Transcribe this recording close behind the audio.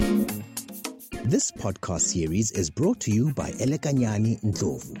This podcast series is brought to you by Elekanyani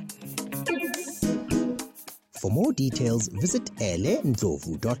Ndlovu. For more details, visit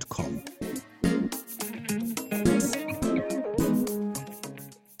elendlovu.com.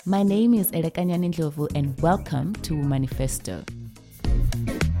 My name is Elekanyani Ndlovu and welcome to Womanifesto.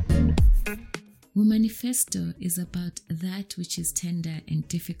 Womanifesto is about that which is tender and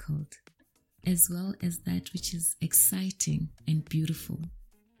difficult, as well as that which is exciting and beautiful.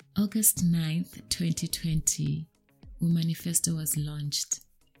 August 9th, 2020, Womanifesto was launched.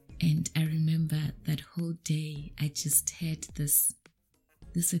 And I remember that whole day, I just had this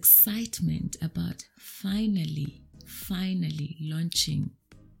excitement about finally launching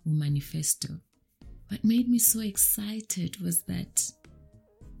Womanifesto. What made me so excited was that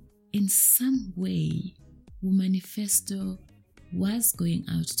in some way, Womanifesto was going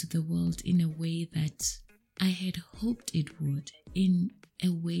out to the world in a way that I had hoped it would, in a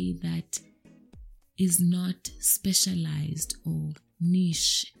way that is not specialized or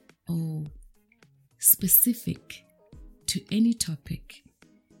niche or specific to any topic.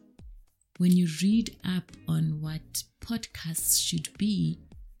 When you read up on what podcasts should be,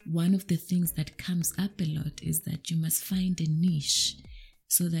 one of the things that comes up a lot is that you must find a niche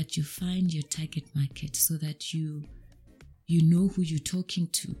so that you find your target market, so that you know who you're talking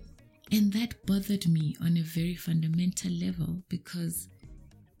to. And that bothered me on a very fundamental level because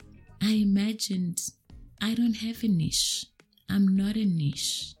I imagined I don't have a niche. I'm not a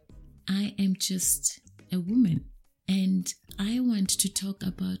niche. I am just a woman. And I want to talk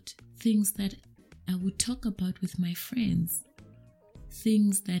about things that I would talk about with my friends.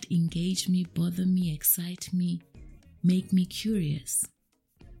 Things that engage me, bother me, excite me, make me curious.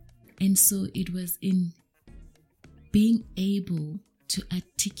 And so it was in being able to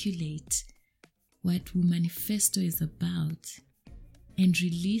articulate what Womanifesto is about and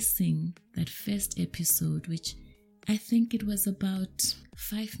releasing that first episode, which I think it was about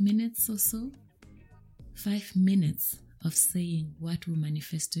 5 minutes or so. 5 minutes of saying what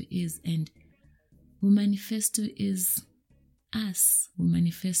Womanifesto is. And Womanifesto is us.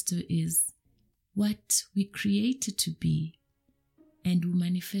 Womanifesto is what we created to be. And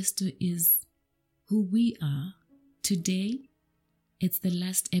Womanifesto is who we are. Today, it's the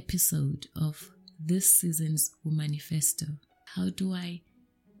last episode of this season's Womanifesto. How do I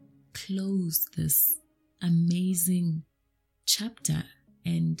close this amazing chapter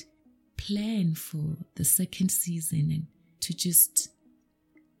and plan for the second season and to just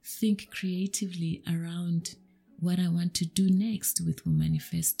think creatively around what I want to do next with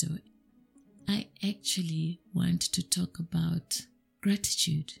Womanifesto? I actually want to talk about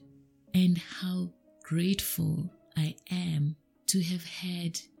gratitude and how grateful I am to have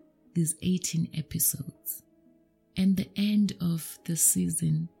had these 18 episodes. And the end of the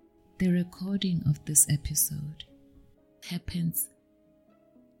season, the recording of this episode happens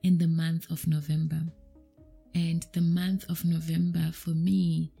in the month of November. And the month of November for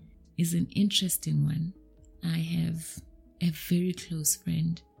me is an interesting one. I have a very close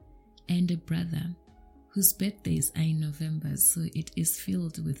friend and a brother whose birthdays are in November, so it is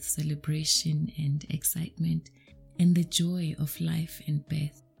filled with celebration and excitement and the joy of life and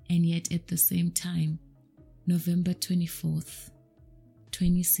birth. And yet at the same time, November 24th,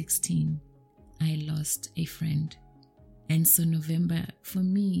 2016, I lost a friend. And so November for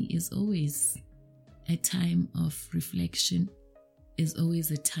me is always a time of reflection, is always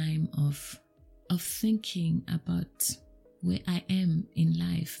a time of thinking about where I am in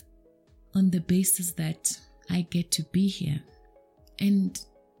life on the basis that I get to be here. And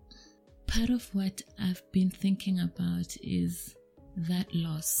part of what I've been thinking about is that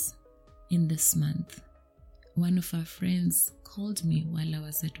loss in this month. One of our friends called me while I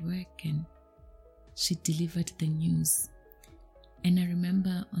was at work and she delivered the news. And I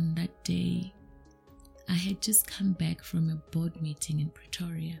remember on that day, I had just come back from a board meeting in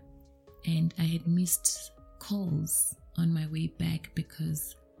Pretoria and I had missed calls on my way back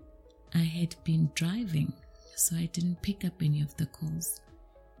because I had been driving, so I didn't pick up any of the calls.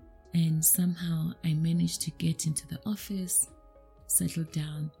 And somehow I managed to get into the office, settle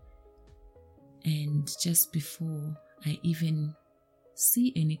down, and just before I even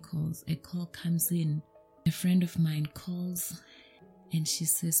see any calls, a call comes in. A friend of mine calls and she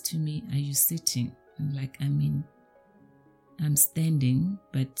says to me, "Are you sitting?" I'm like, I'm standing,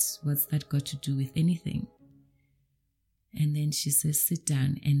 but what's that got to do with anything? And then she says, "Sit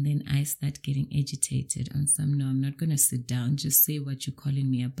down." And then I start getting agitated on some, "No, I'm not going to sit down. Just say what you're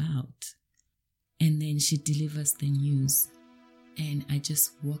calling me about." And then she delivers the news. And I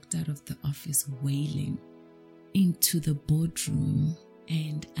just walked out of the office wailing into the boardroom.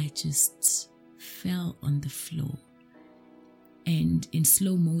 And I just fell on the floor. And in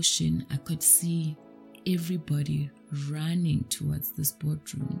slow motion, I could see everybody running towards this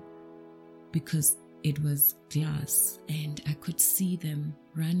boardroom because it was glass, and I could see them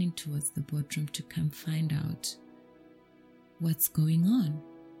running towards the boardroom to come find out what's going on.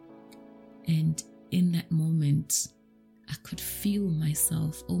 And in that moment, I could feel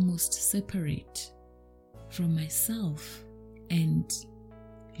myself almost separate from myself and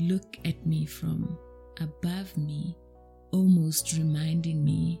look at me from above me, almost reminding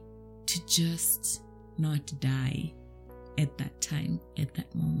me to just not die at that time, at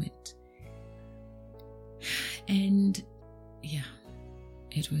that moment. And yeah,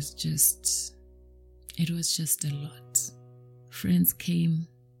 it was just a lot. Friends came,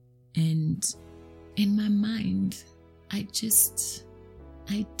 and in my mind, I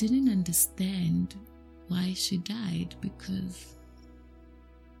didn't understand why she died, because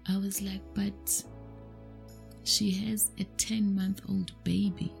I was like, but she has a 10-month-old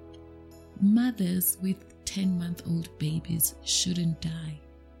baby. Mothers with 10-month-old babies shouldn't die,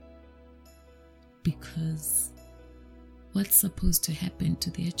 because what's supposed to happen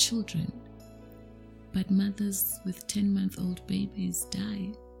to their children? But mothers with 10-month-old babies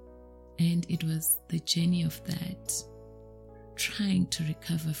die. And it was the journey of that, trying to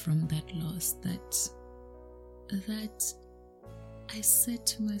recover from that loss, that I said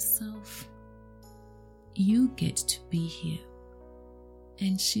to myself, you get to be here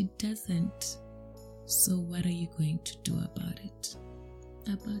and she doesn't. So what are you going to do about it?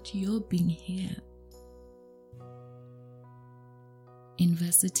 About your being here? In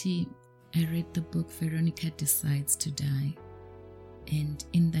varsity, I read the book Veronica Decides to Die. And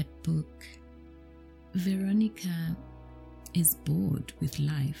in that book, Veronica is bored with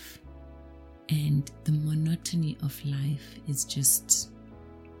life, and the monotony of life is just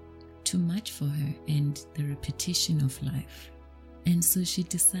too much for her, and the repetition of life. And so she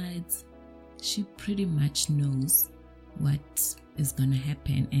decides she pretty much knows what is gonna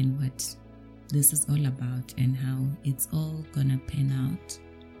happen and what this is all about and how it's all gonna pan out.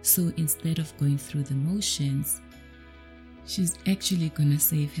 So instead of going through the motions, she's actually gonna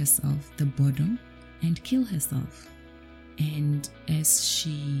save herself the boredom and kill herself. And as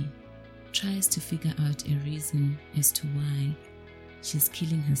she tries to figure out a reason as to why she's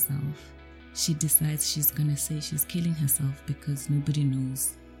killing herself, she decides she's gonna say she's killing herself because nobody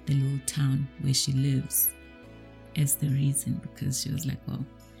knows the little town where she lives as the reason, because she was like, well,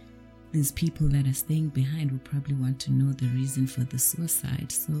 these people that are staying behind will probably want to know the reason for the suicide.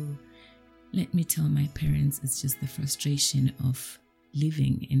 So let me tell my parents it's just the frustration of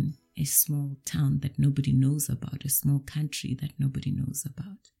living in a small town that nobody knows about, a small country that nobody knows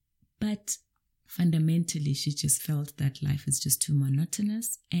about. But fundamentally, she just felt that life is just too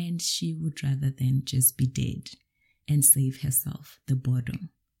monotonous and she would rather than just be dead and save herself the boredom.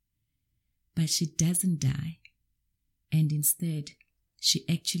 But she doesn't die. And instead, she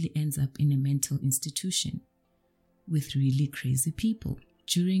actually ends up in a mental institution with really crazy people.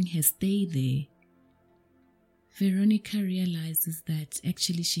 During her stay there, Veronica realizes that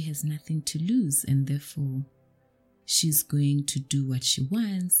actually she has nothing to lose, and therefore she's going to do what she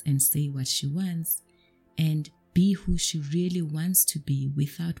wants and say what she wants and be who she really wants to be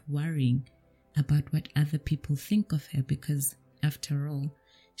without worrying about what other people think of her, because after all,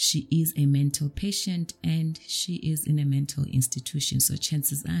 she is a mental patient and she is in a mental institution, so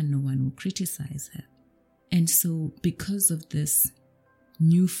chances are no one will criticize her. And so because of this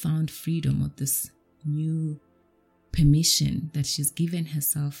newfound freedom, or this new permission that she's given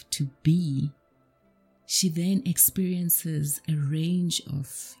herself to be, she then experiences a range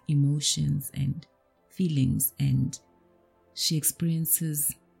of emotions and feelings, and she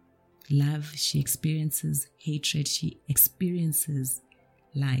experiences love, she experiences hatred, she experiences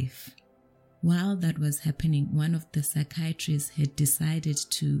life. While that was happening, one of the psychiatrists had decided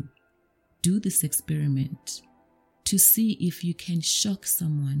to do this experiment to see if you can shock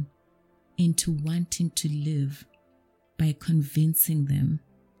someone into wanting to live by convincing them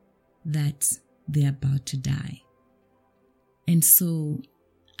that they're about to die. And so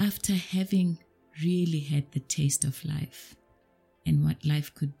after having really had the taste of life and what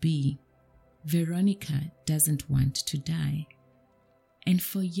life could be, Veronica doesn't want to die. And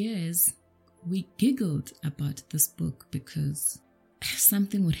for years, we giggled about this book because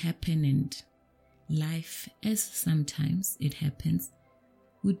something would happen and life, as sometimes it happens,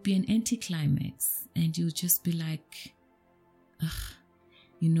 would be an anticlimax, and you'll just be like, ugh,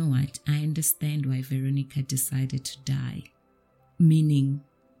 you know what, I understand why Veronica decided to die. Meaning,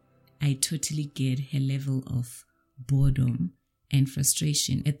 I totally get her level of boredom and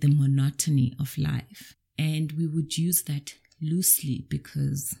frustration at the monotony of life. And we would use that loosely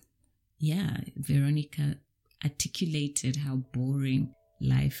because, Veronica articulated how boring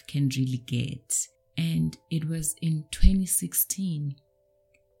life can really get. And it was in 2016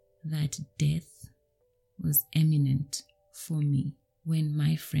 that death was imminent for me when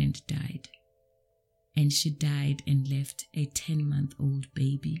my friend died. And she died and left a 10-month-old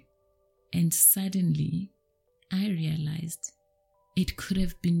baby. And suddenly, I realized it could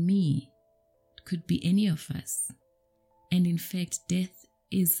have been me. It could be any of us. And in fact, death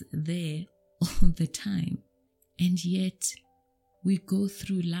is there all the time. And yet, we go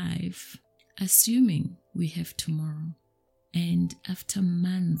through life assuming we have tomorrow. And after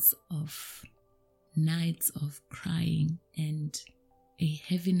months of nights of crying and a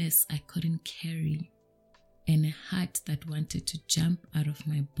heaviness I couldn't carry, and a heart that wanted to jump out of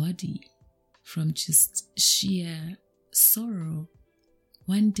my body from just sheer sorrow,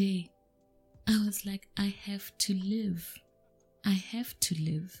 one day I was like, I have to live. I have to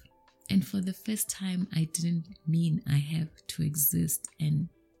live. And for the first time, I didn't mean I have to exist and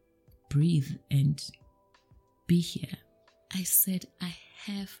breathe and be here. I said, I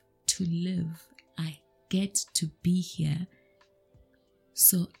have to live. I get to be here.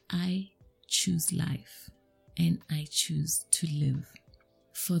 So I choose life and I choose to live.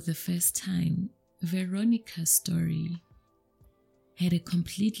 For the first time, Veronica's story had a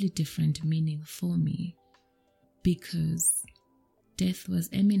completely different meaning for me because death was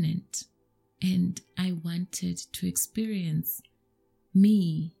imminent and I wanted to experience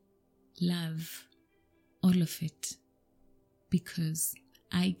me, love, all of it because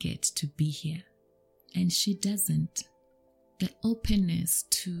I get to be here and she doesn't. The openness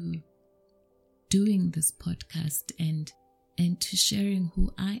to doing this podcast and to sharing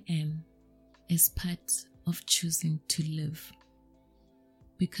who I am is part of choosing to live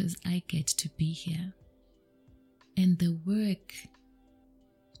because I get to be here. And the work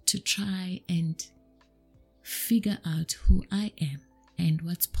to try and figure out who I am and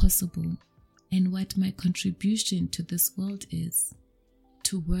what's possible and what my contribution to this world is,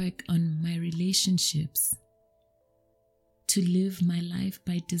 to work on my relationships, to live my life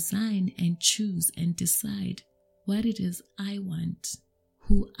by design and choose and decide what it is I want,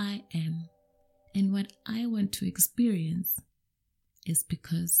 who I am, and what I want to experience is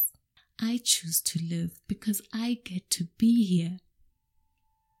because I choose to live, because I get to be here.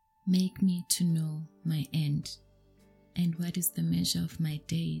 Make me to know my end and what is the measure of my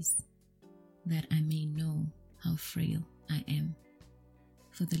days, that I may know how frail I am.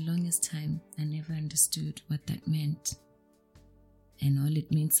 For the longest time, I never understood what that meant. And all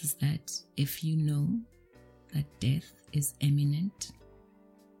it means is that if you know that death is imminent,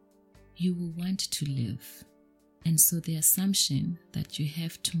 you will want to live. And so the assumption that you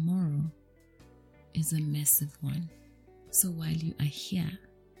have tomorrow is a massive one. So while you are here,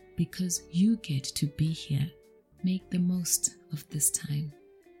 because you get to be here, make the most of this time.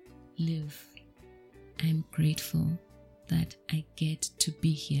 Live. I'm grateful that I get to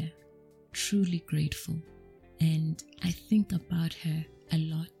be here. Truly grateful. And I think about her a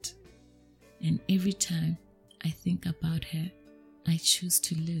lot. And every time I think about her, I choose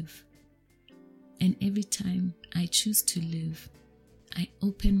to live. And every time I choose to live, I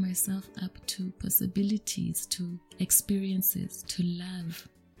open myself up to possibilities, to experiences, to love,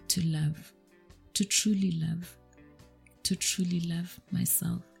 to truly love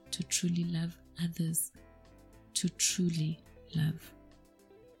myself, to truly love others, to truly love.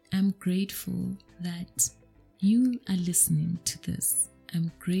 I'm grateful that you are listening to this.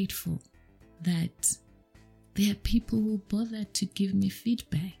 I'm grateful that there are people who bother to give me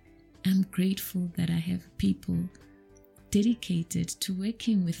feedback. I'm grateful that I have people dedicated to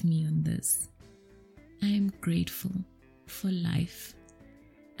working with me on this. I am grateful for life.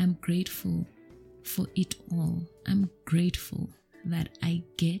 I'm grateful for it all. I'm grateful that I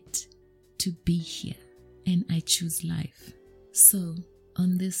get to be here and I choose life. So,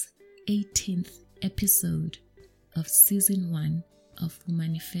 on this 18th episode of Season 1 of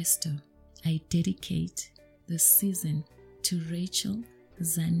Manifesto, I dedicate this season to Rachel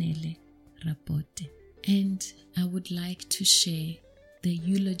Zanele Rapote. And I would like to share the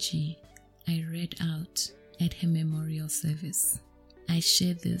eulogy I read out at her memorial service. I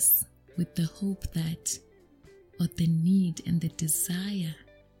share this with the hope that, or the need and the desire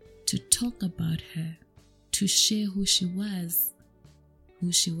to talk about her, to share who she was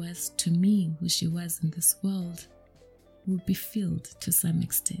to me, who she was in this world, will be filled to some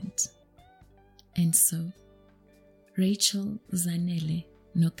extent. And so, Rachel Zanele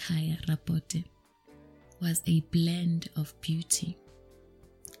Nokaya Rapote was a blend of beauty.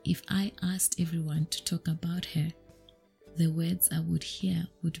 If I asked everyone to talk about her, the words I would hear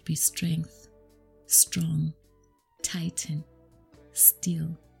would be strength, strong, titan,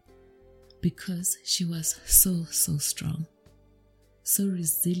 still, because she was so strong, so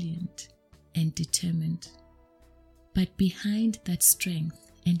resilient and determined. But behind that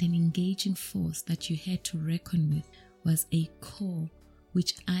strength and an engaging force that you had to reckon with was a core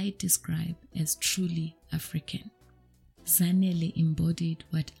which I describe as truly African. Zanele embodied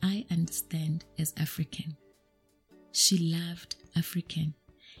what I understand as African. She loved African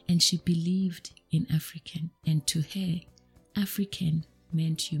and she believed in African, and to her, African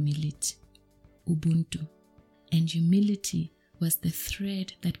meant humility, Ubuntu, and humility was the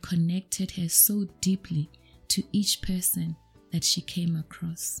thread that connected her so deeply to each person that she came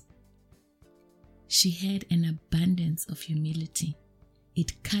across. She had an abundance of humility.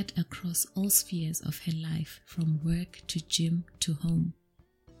 It cut across all spheres of her life, from work to gym to home.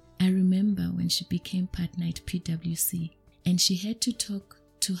 I remember when she became partner at PwC and she had to talk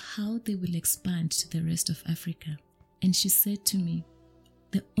to how they will expand to the rest of Africa. And she said to me,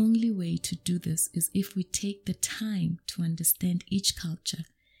 the only way to do this is if we take the time to understand each culture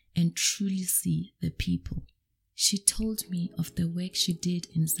and truly see the people. She told me of the work she did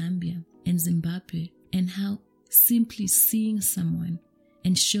in Zambia and Zimbabwe, and how simply seeing someone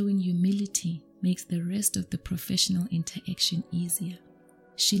and showing humility makes the rest of the professional interaction easier.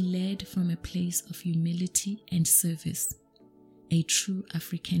 She led from a place of humility and service, a true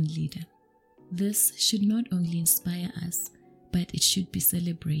African leader. This should not only inspire us, but it should be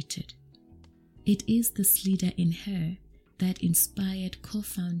celebrated. It is this leader in her that inspired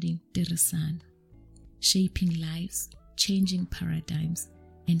co-founding Dirisan, shaping lives, changing paradigms,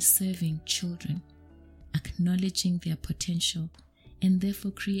 and serving children, acknowledging their potential, and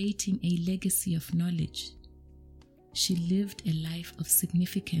therefore creating a legacy of knowledge. She lived a life of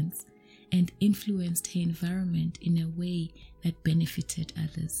significance and influenced her environment in a way that benefited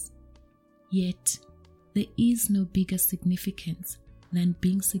others. Yet, there is no bigger significance than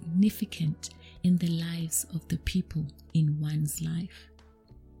being significant in the lives of the people in one's life.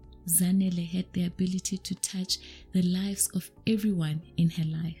 Zanele had the ability to touch the lives of everyone in her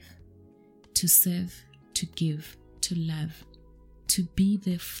life, to serve, to give, to love, to be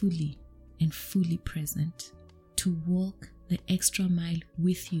there fully and fully present, to walk the extra mile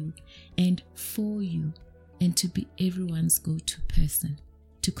with you and for you, and to be everyone's go-to person,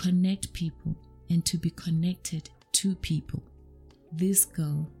 to connect people and to be connected to people. This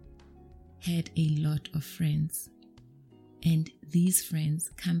girl had a lot of friends, and these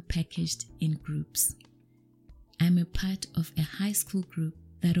friends come packaged in groups. I'm a part of a high school group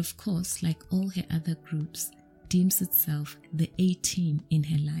that, of course, like all her other groups, deems itself the A-team in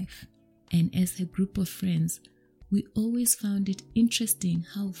her life. And as her group of friends, we always found it interesting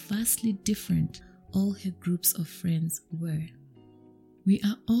how vastly different all her groups of friends were. We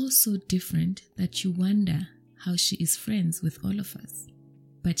are all so different that you wonder how she is friends with all of us.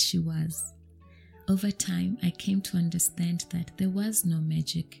 But she was. Over time, I came to understand that there was no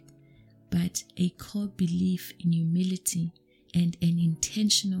magic, but a core belief in humility and an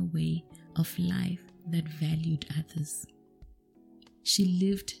intentional way of life that valued others. She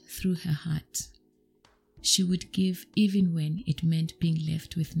lived through her heart. She would give even when it meant being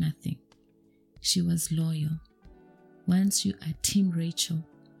left with nothing. She was loyal. Once you are Team Rachel,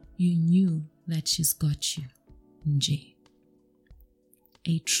 you knew that she's got you. Nje.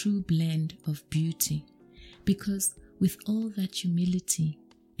 A true blend of beauty, because with all that humility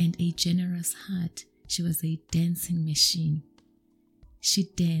and a generous heart, she was a dancing machine. She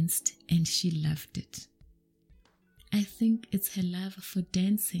danced and she loved it. I think it's her love for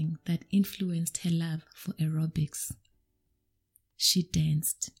dancing that influenced her love for aerobics. She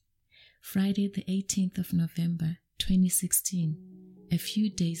danced. Friday the 18th of November 2016, a few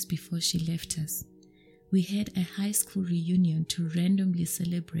days before she left us, we had a high school reunion to randomly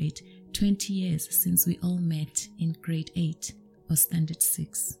celebrate 20 years since we all met in grade 8 or standard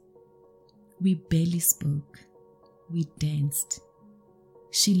 6. We barely spoke. We danced.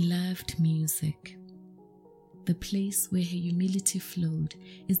 She loved music. The place where her humility flowed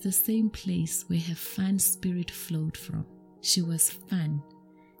is the same place where her fun spirit flowed from. She was fun,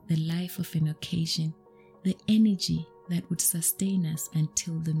 the life of an occasion, the energy that would sustain us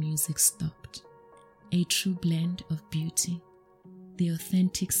until the music stopped. A true blend of beauty, the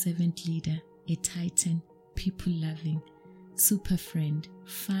authentic servant leader, a titan, people-loving, super friend,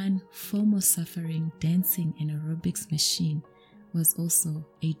 fun, foremost suffering, dancing and aerobics machine, was also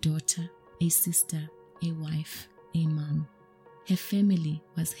a daughter, a sister, a wife, a mom. Her family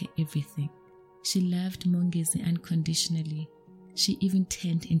was her everything. She loved Mongezi unconditionally. She even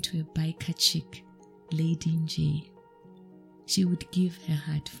turned into a biker chick, Lady Nje. She would give her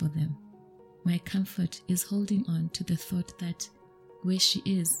heart for them. My comfort is holding on to the thought that where she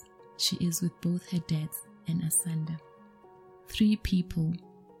is with both her dads and Asanda. 3 people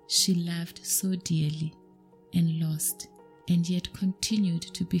she loved so dearly and lost, and yet continued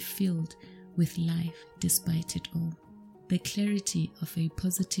to be filled with life despite it all. The clarity of a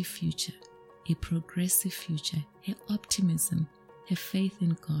positive future, a progressive future, her optimism, her faith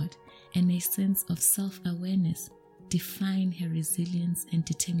in God, and a sense of self-awareness define her resilience and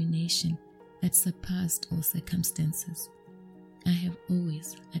determination that surpassed all circumstances. I have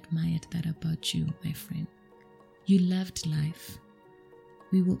always admired that about you, my friend. You loved life.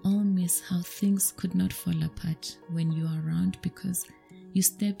 We will all miss how things could not fall apart when you are around because you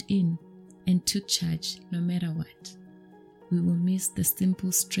stepped in and took charge no matter what. We will miss the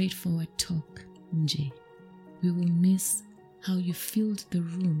simple, straightforward talk, Nje. We will miss how you filled the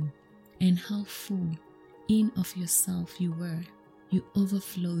room and how full in of yourself you were. You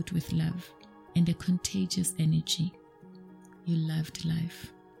overflowed with love and a contagious energy. You loved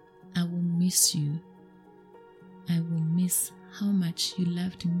life. I will miss you. I will miss how much you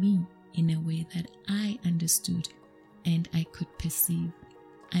loved me in a way that I understood and I could perceive.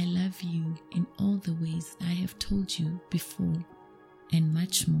 I love you in all the ways I have told you before and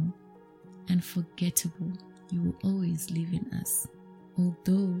much more. Unforgettable, you will always live in us.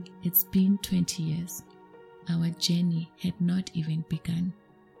 Although it's been 20 years, our journey had not even begun.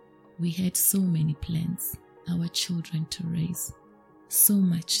 We had so many plans, our children to raise, so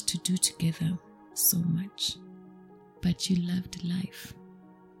much to do together, so much. But you loved life.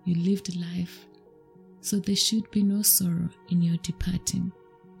 You lived life, so there should be no sorrow in your departing.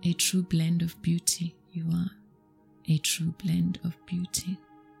 A true blend of beauty you are, a true blend of beauty.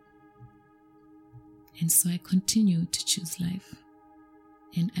 And so I continue to choose life,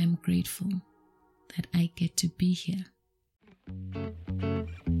 and I'm grateful that I get to be here.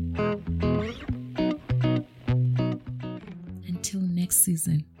 Until next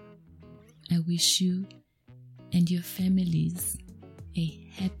season, I wish you and your families a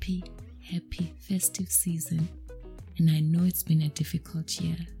happy, festive season. And I know it's been a difficult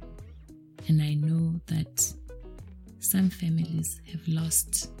year. And I know that some families have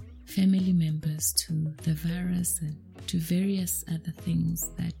lost family members to the virus and to various other things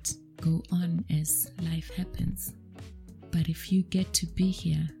that go on as life happens. But if you get to be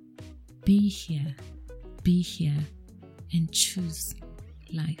here, and choose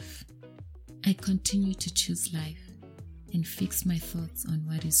life. I continue to choose life and fix my thoughts on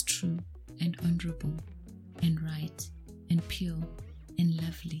what is true and honorable and right and pure and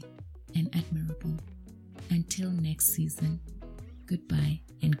lovely and admirable. Until next season, goodbye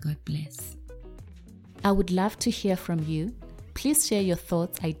and God bless. I would love to hear from you. Please share your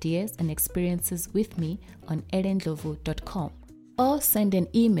thoughts, ideas, and experiences with me on elendlovu.com or send an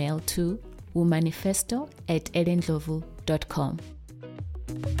email to womanifesto@elendlovu.com.